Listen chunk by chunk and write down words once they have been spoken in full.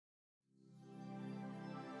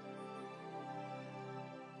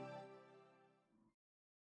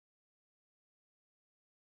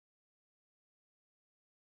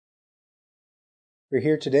We're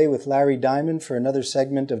here today with Larry Diamond for another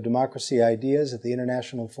segment of Democracy Ideas at the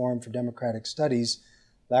International Forum for Democratic Studies.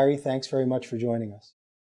 Larry, thanks very much for joining us.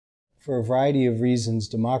 For a variety of reasons,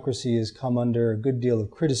 democracy has come under a good deal of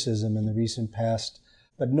criticism in the recent past,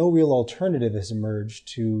 but no real alternative has emerged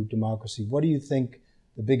to democracy. What do you think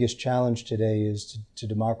the biggest challenge today is to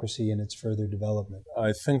democracy and its further development?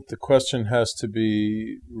 I think the question has to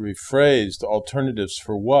be rephrased. Alternatives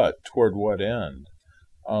for what? Toward what end?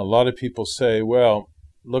 A lot of people say, well,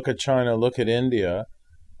 look at China, look at India,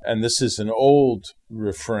 and this is an old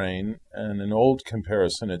refrain and an old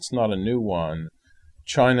comparison. It's not a new one.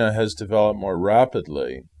 China has developed more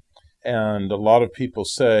rapidly. And a lot of people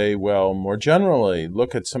say, well, more generally,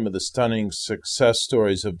 look at some of the stunning success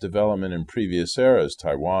stories of development in previous eras,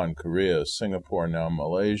 Taiwan, Korea, Singapore, now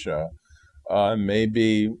Malaysia.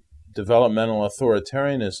 Maybe developmental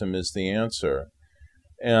authoritarianism is the answer.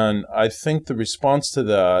 And I think the response to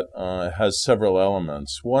that has several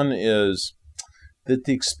elements. One is that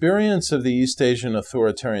the experience of the East Asian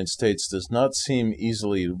authoritarian states does not seem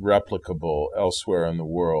easily replicable elsewhere in the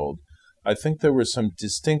world. I think there were some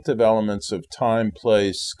distinctive elements of time,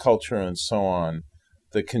 place, culture, and so on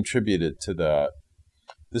that contributed to that.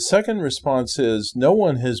 The second response is no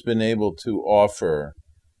one has been able to offer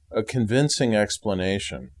a convincing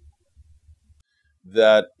explanation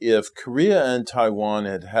that if Korea and Taiwan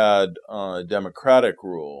had had democratic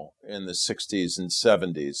rule in the 60s and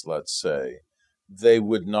 70s, let's say, they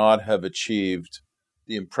would not have achieved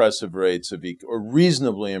the impressive rates of, or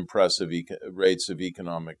reasonably impressive rates of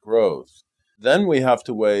economic growth. Then we have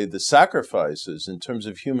to weigh the sacrifices in terms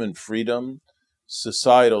of human freedom,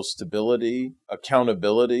 societal stability,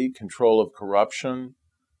 accountability, control of corruption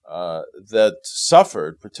that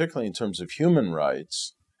suffered, particularly in terms of human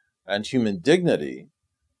rights and human dignity,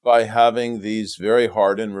 by having these very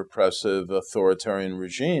hard and repressive authoritarian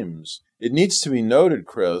regimes. It needs to be noted,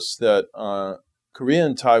 Chris, that Korea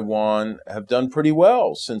and Taiwan have done pretty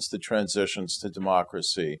well since the transitions to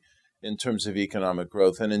democracy in terms of economic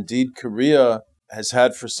growth. And indeed, Korea has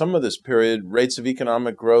had for some of this period rates of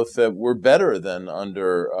economic growth that were better than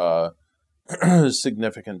under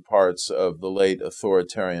significant parts of the late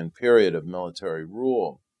authoritarian period of military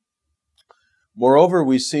rule. Moreover,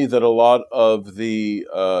 we see that a lot of the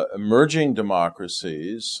emerging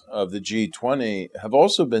democracies of the G20 have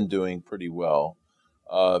also been doing pretty well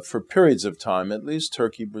for periods of time, at least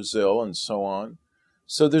Turkey, Brazil, and so on.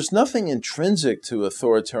 So there's nothing intrinsic to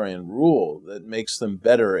authoritarian rule that makes them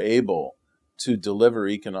better able to deliver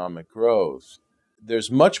economic growth. There's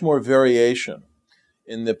much more variation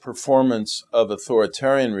in the performance of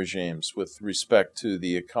authoritarian regimes with respect to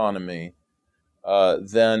the economy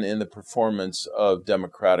than in the performance of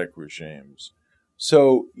democratic regimes.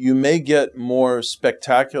 So you may get more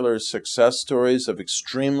spectacular success stories of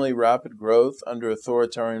extremely rapid growth under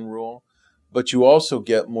authoritarian rule, but you also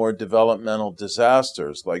get more developmental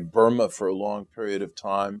disasters like Burma for a long period of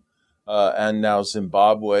time, and now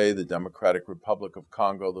Zimbabwe, the Democratic Republic of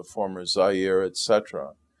Congo, the former Zaire,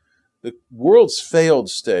 etc. The world's failed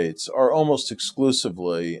states are almost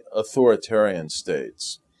exclusively authoritarian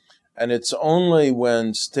states. And it's only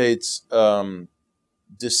when states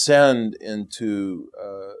descend into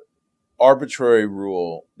arbitrary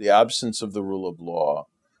rule, the absence of the rule of law,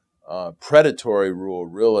 predatory rule,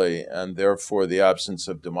 really, and therefore the absence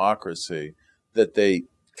of democracy, that they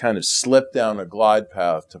kind of slip down a glide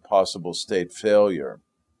path to possible state failure.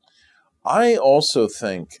 I also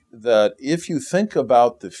think that if you think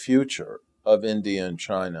about the future of India and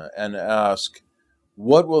China and ask,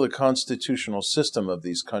 what will the constitutional system of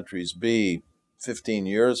these countries be 15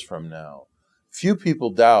 years from now? Few people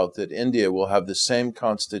doubt that India will have the same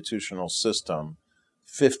constitutional system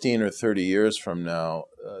 15 or 30 years from now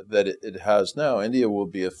that it has now. India will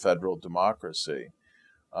be a federal democracy.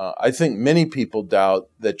 I think many people doubt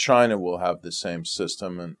that China will have the same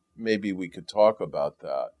system, and maybe we could talk about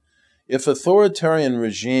that. If authoritarian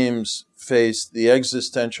regimes face the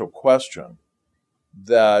existential question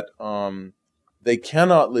that they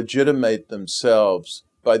cannot legitimate themselves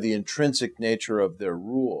by the intrinsic nature of their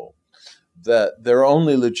rule, that they're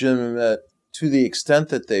only legitimate to the extent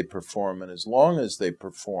that they perform and as long as they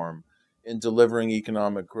perform in delivering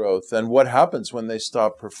economic growth, then what happens when they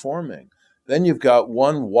stop performing? Then you've got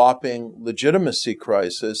one whopping legitimacy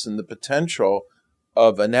crisis and the potential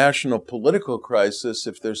of a national political crisis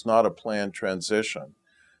if there's not a planned transition.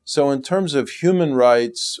 So in terms of human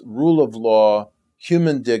rights, rule of law,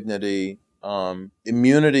 human dignity,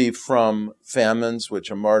 immunity from famines, which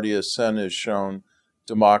Amartya Sen has shown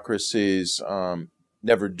democracies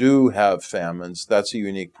never do have famines. That's a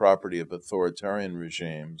unique property of authoritarian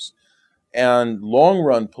regimes. and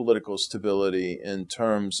long-run political stability in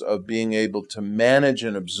terms of being able to manage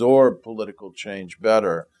and absorb political change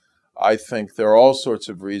better, I think there are all sorts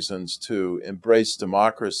of reasons to embrace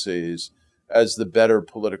democracies as the better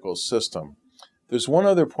political system. There's one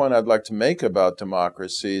other point I'd like to make about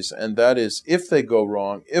democracies, and that is if they go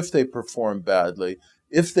wrong, if they perform badly,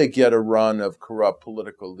 if they get a run of corrupt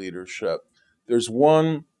political leadership, there's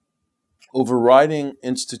one overriding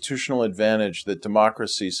institutional advantage that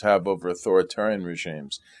democracies have over authoritarian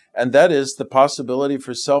regimes, and that is the possibility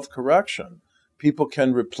for self-correction. People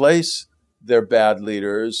can replace their bad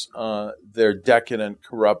leaders, their decadent,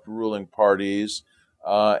 corrupt ruling parties,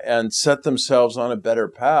 and set themselves on a better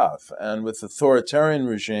path. And with authoritarian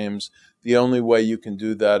regimes, the only way you can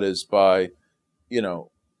do that is by,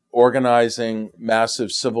 organizing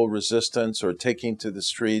massive civil resistance or taking to the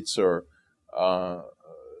streets or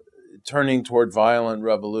turning toward violent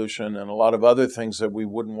revolution and a lot of other things that we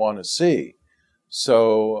wouldn't want to see.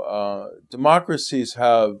 So democracies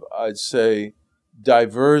have, I'd say,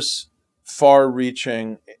 diverse,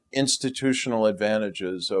 far-reaching institutional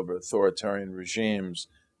advantages over authoritarian regimes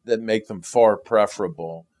that make them far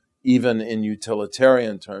preferable, even in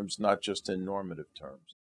utilitarian terms, not just in normative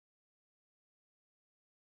terms.